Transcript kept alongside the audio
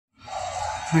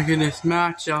Look at this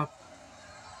matchup.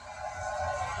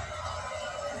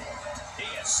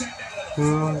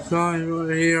 Outside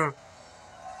right here.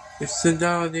 It's sent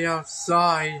down on the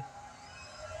outside.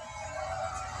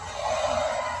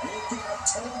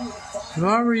 If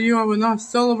I were you, I would not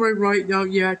celebrate right now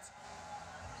yet.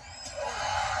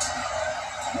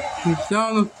 It's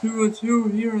down to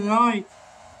 2-2 here tonight.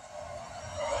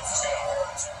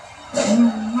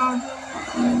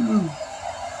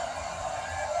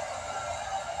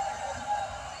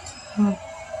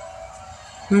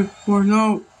 Good for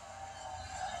no.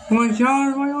 One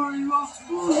shot, my already lost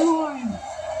the line.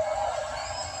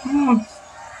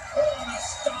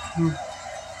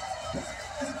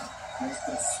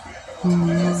 Right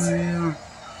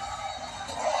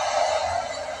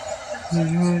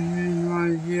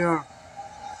here.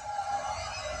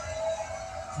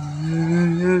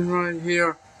 Right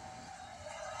here.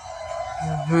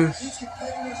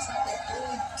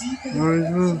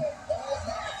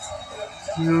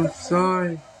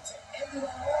 Outside.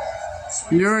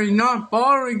 You're not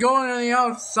bothering going on the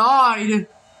outside.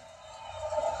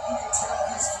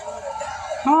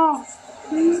 Oh,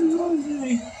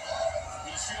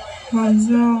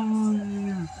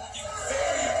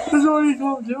 that's what he's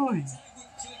all doing.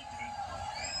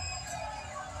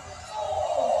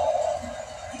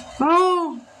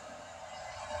 Oh!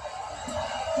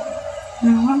 I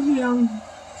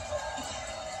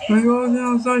go on the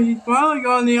outside. He finally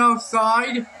got on the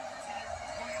outside.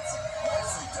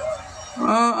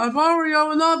 If I were you, I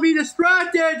would not be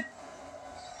distracted.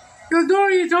 Because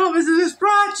going to your office is a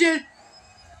distraction.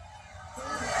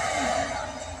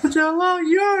 But you allow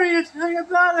Yuri to take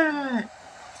advantage of it.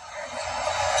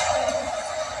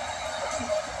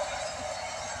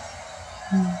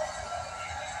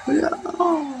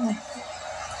 Oh.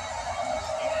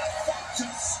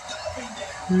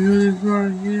 It is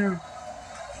right here.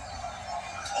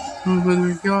 Oh, but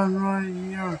we got right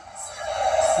here.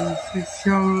 It's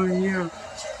right here.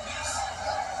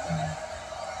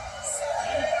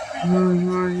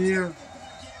 Right here.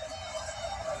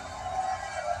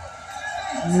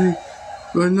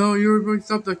 But no, you brings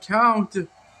up the count.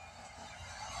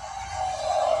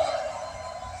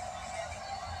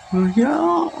 Oh,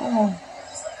 yeah.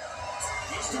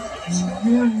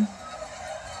 Yeah.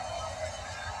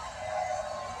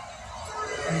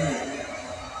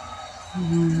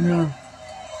 Yeah.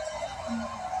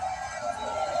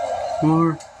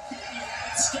 More.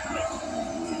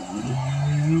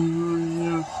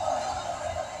 Yeah.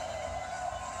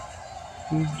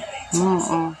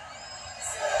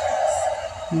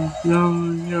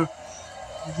 Yeah.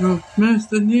 You missed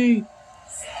the knee.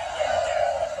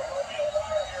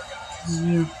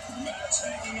 Yeah.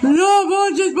 No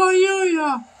punches by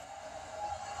Yuya.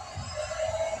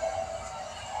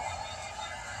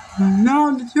 And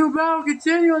now the two battle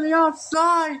continue on the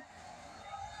outside.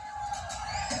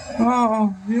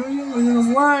 Oh, Yuya was in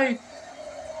the way.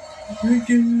 Yuya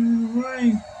in the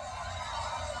ring.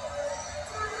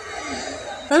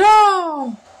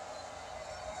 Hello!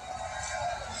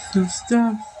 Some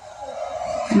stuff.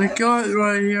 And I got it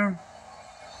right here.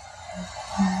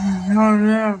 Not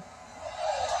there.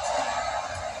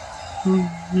 Right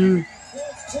here.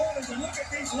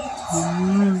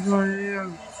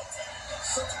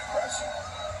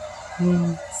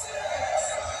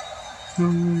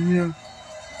 Over here.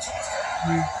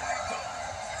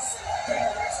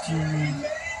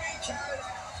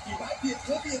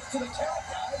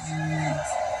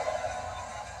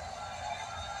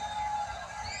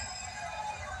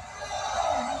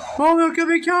 Oh, they're gonna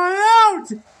be counted out!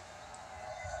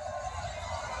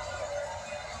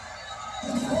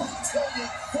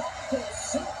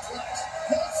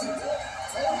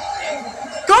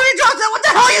 Cody Johnson, what the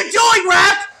hell are you doing,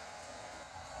 rep?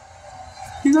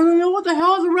 He doesn't know what the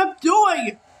hell is the rep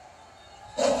doing.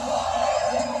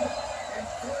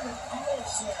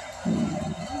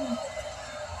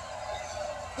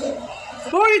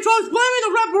 Oh, you trying blaming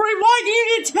the referee? Why do you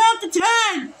need 10 to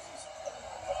 10?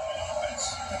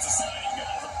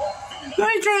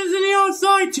 Patron's in the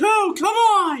outside too. Come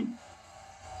on.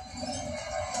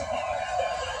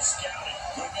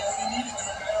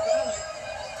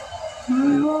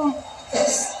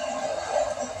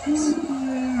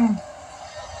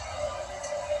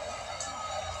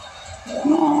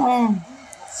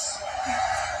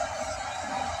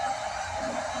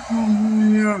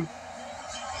 Yeah.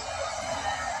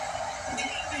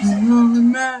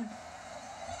 Man.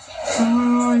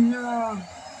 Oh, yeah.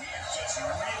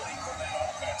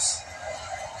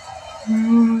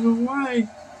 Moving away.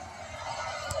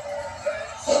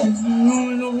 He's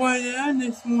moving away to end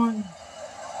this one.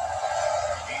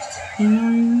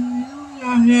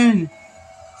 Yeah.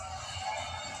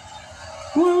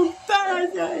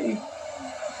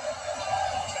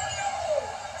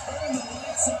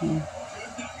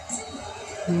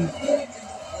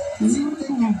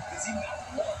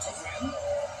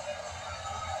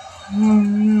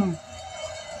 yeah.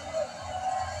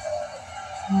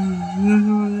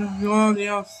 Go on the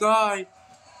outside.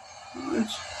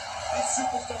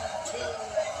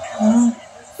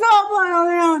 Someone on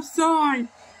the outside.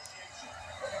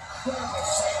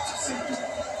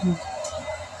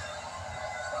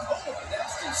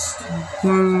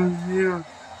 Yeah.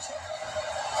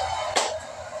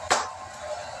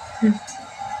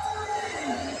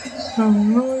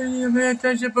 I'm really need to pay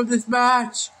attention for this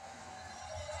match.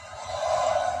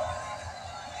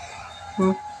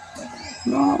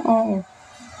 No.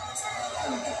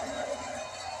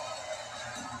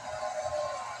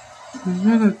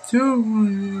 Another two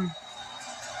here.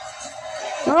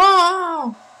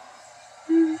 Oh!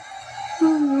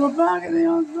 We're back in the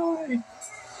outside.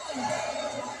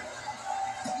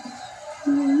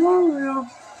 Mario.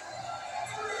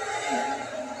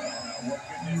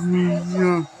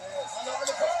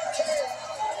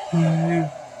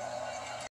 Yeah.